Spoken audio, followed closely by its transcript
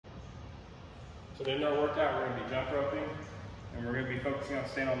So in our workout, we're gonna be jump roping, and we're gonna be focusing on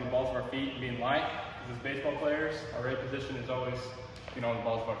staying on the balls of our feet and being light. Because as baseball players, our right position is always being on the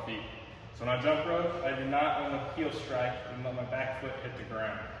balls of our feet. So when I jump rope, I do not want to heel strike and let my back foot hit the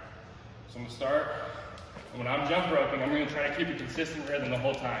ground. So I'm gonna start, and when I'm jump roping, I'm gonna try to keep a consistent rhythm the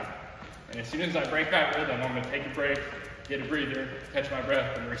whole time. And as soon as I break that rhythm, I'm gonna take a break, get a breather, catch my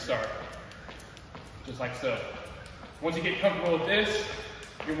breath, and restart. Just like so. Once you get comfortable with this,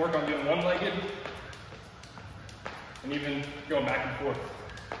 you can work on doing one-legged, and even going back and forth.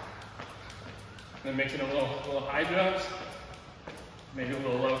 And then mixing a little high jumps, maybe a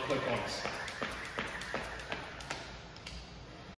little low click ones.